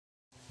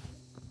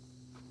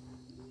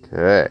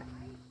Okay.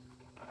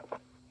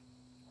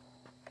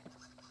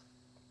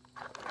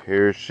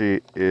 Here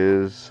she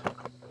is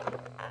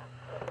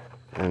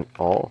in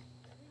all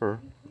her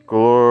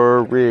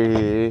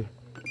glory.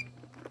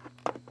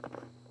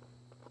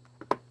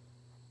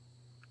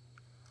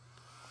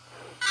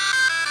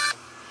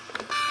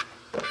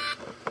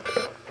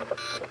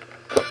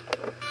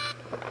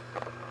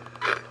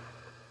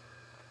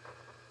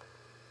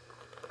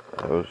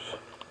 That was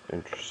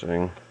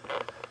interesting.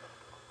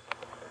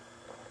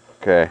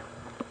 Okay,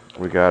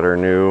 we got our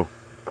new.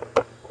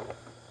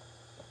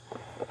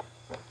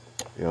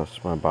 Yes,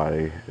 my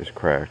body is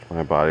cracked.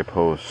 My body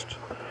posts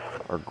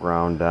are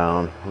ground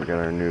down. We got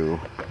our new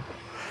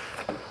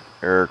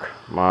Arrma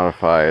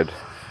modified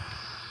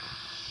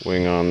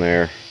wing on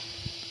there.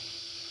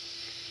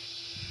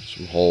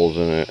 Some holes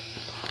in it.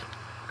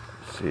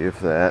 Let's see if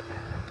that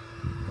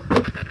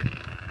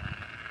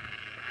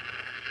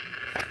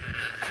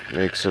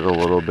makes it a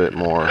little bit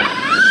more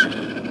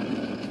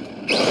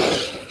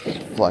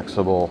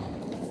flexible.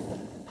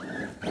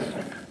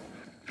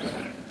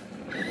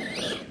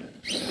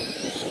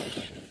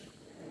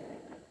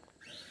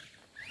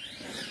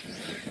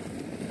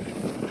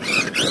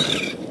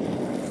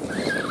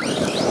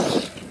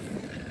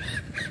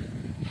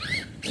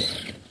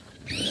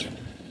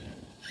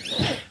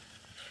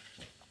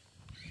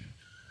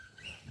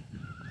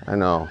 I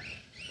know,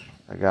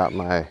 I got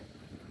my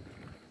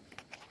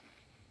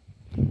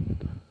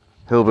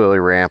hillbilly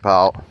ramp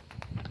out.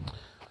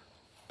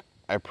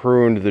 I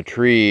pruned the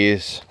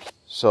trees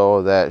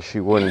so that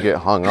she wouldn't get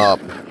hung up,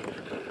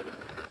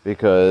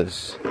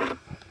 because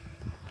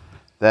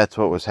that's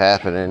what was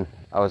happening.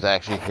 I was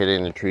actually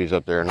hitting the trees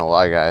up there, no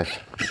lie guys.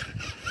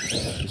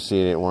 You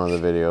see it in one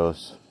of the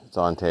videos. It's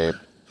on tape.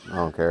 I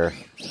don't care.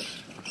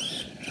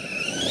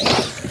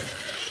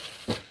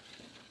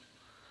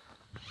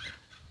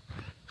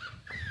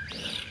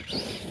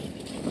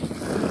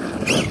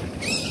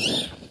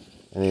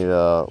 I need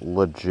a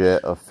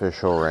legit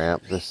official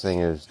ramp. This thing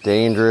is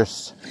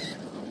dangerous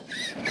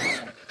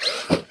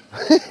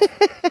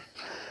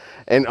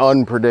and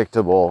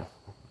unpredictable.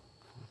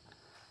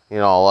 You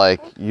know, like,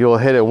 you'll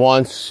hit it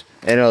once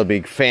and it'll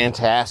be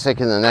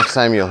fantastic, and the next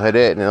time you'll hit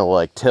it and it'll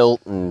like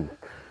tilt and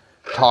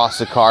toss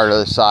the car to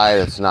the side.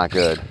 It's not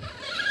good.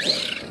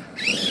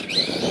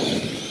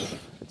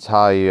 It's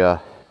how you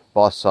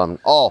bust some.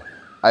 Oh,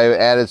 I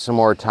added some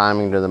more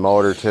timing to the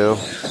motor too.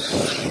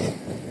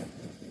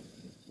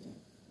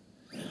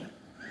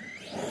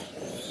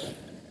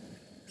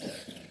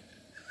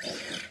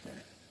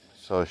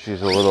 So she's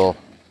got a little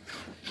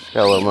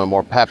bit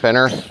more pep in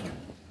her.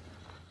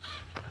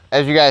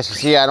 As you guys can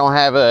see, I don't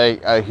have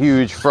a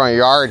huge front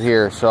yard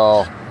here,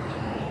 so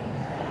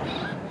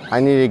I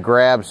need to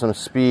grab some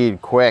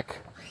speed quick.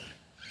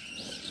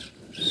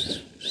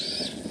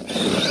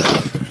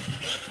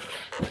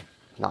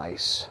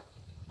 Nice.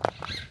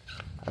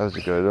 That was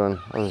a good one.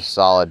 That was a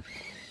solid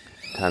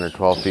 10 or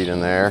 12 feet in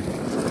there.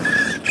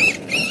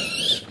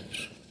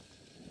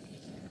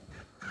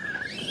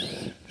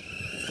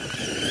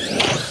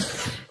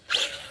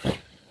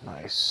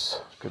 Nice.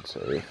 Good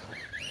save.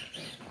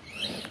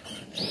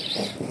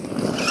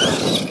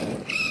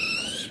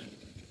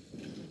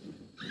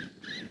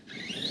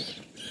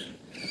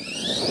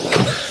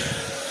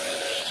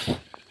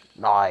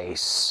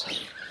 Nice.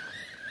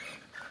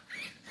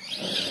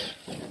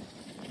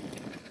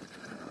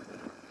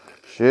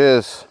 She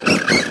is.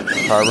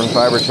 Carbon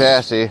fiber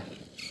chassis.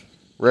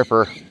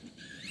 Ripper.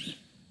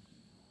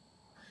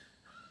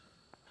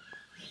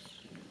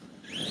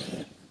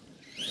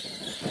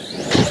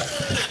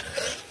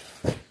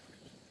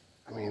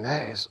 I mean,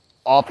 that is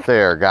up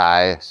there,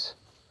 guys.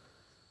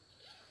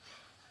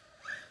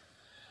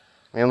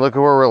 And look at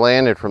where we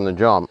landed from the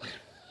jump.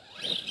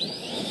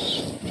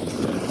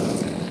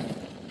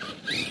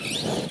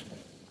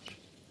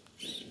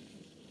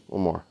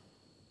 One more.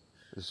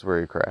 This is where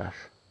you crash.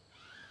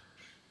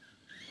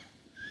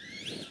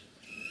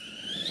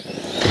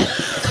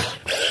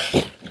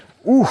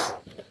 Oof.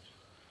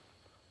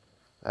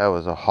 That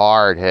was a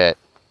hard hit.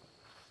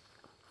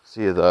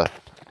 See the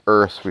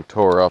earth we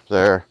tore up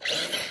there.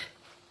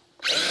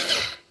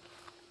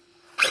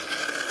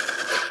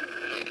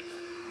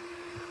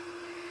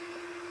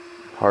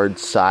 Hard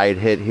side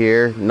hit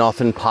here.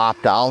 Nothing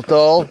popped out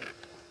though.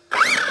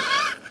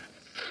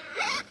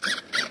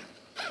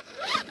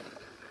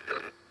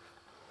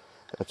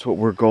 That's what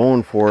we're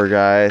going for,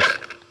 guys.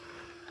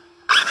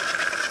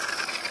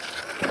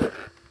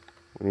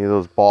 We need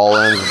those ball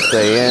ends to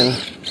stay in.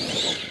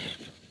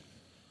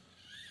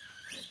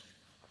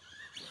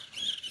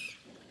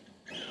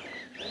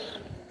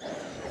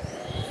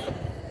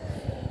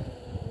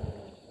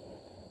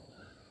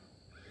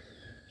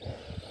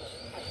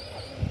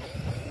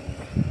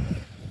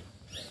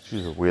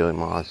 She's a wheelie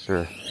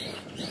monster.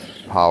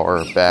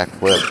 Power,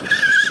 backflip,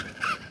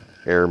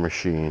 air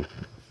machine.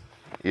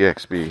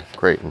 ExB,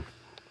 Kraton.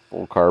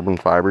 Full carbon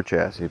fiber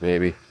chassis,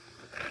 baby.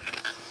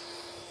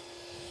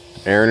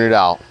 Airing it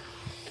out.